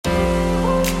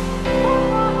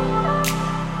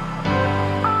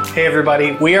Hey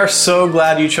everybody, we are so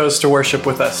glad you chose to worship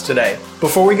with us today.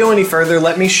 Before we go any further,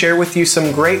 let me share with you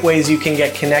some great ways you can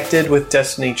get connected with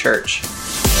Destiny Church.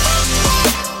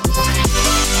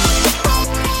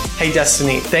 Hey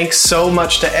Destiny, thanks so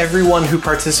much to everyone who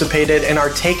participated in our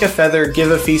Take a Feather,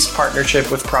 Give a Feast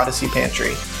partnership with Prodigy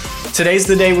Pantry. Today's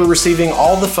the day we're receiving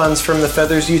all the funds from the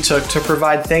feathers you took to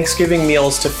provide Thanksgiving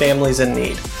meals to families in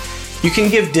need. You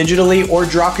can give digitally or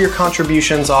drop your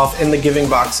contributions off in the giving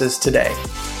boxes today.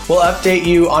 We'll update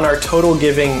you on our total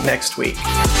giving next week.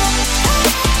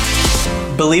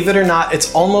 Believe it or not,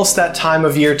 it's almost that time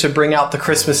of year to bring out the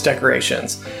Christmas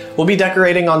decorations. We'll be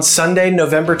decorating on Sunday,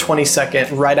 November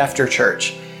 22nd, right after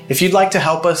church. If you'd like to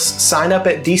help us, sign up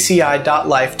at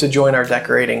dci.life to join our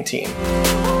decorating team.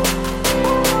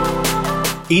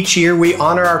 Each year, we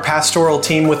honor our pastoral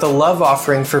team with a love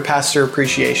offering for Pastor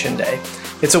Appreciation Day.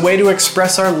 It's a way to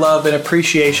express our love and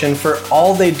appreciation for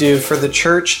all they do for the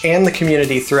church and the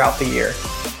community throughout the year.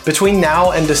 Between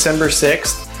now and December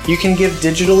 6th, you can give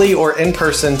digitally or in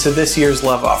person to this year's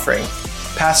love offering.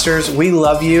 Pastors, we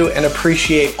love you and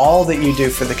appreciate all that you do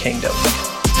for the kingdom.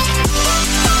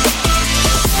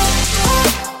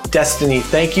 Destiny,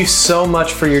 thank you so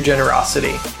much for your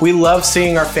generosity. We love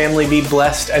seeing our family be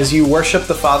blessed as you worship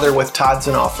the Father with tithes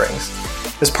and offerings.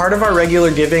 As part of our regular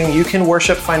giving, you can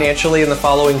worship financially in the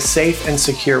following safe and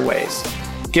secure ways.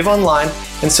 Give online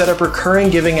and set up recurring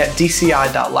giving at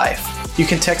dci.life. You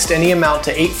can text any amount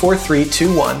to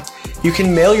 84321. You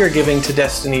can mail your giving to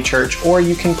Destiny Church, or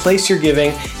you can place your giving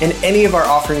in any of our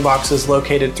offering boxes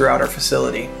located throughout our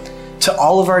facility. To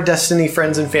all of our Destiny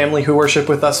friends and family who worship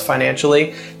with us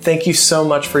financially, thank you so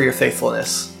much for your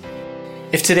faithfulness.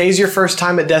 If today's your first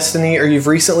time at Destiny or you've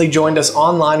recently joined us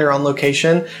online or on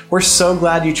location, we're so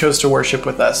glad you chose to worship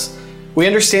with us. We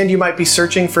understand you might be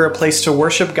searching for a place to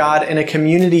worship God in a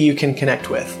community you can connect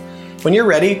with. When you're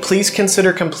ready, please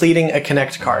consider completing a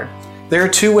Connect card. There are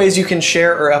two ways you can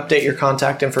share or update your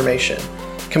contact information.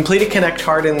 Complete a Connect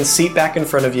card in the seat back in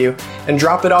front of you and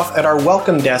drop it off at our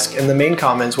welcome desk in the main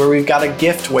commons where we've got a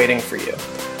gift waiting for you.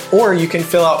 Or you can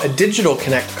fill out a digital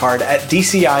Connect card at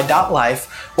dci.life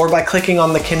or by clicking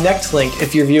on the Connect link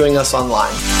if you're viewing us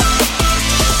online.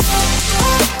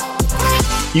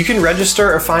 You can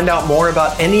register or find out more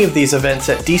about any of these events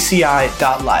at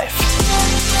dci.life.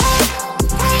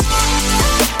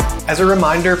 As a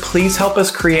reminder, please help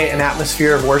us create an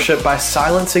atmosphere of worship by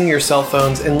silencing your cell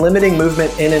phones and limiting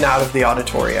movement in and out of the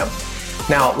auditorium.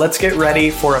 Now, let's get ready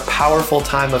for a powerful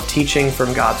time of teaching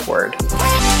from God's Word.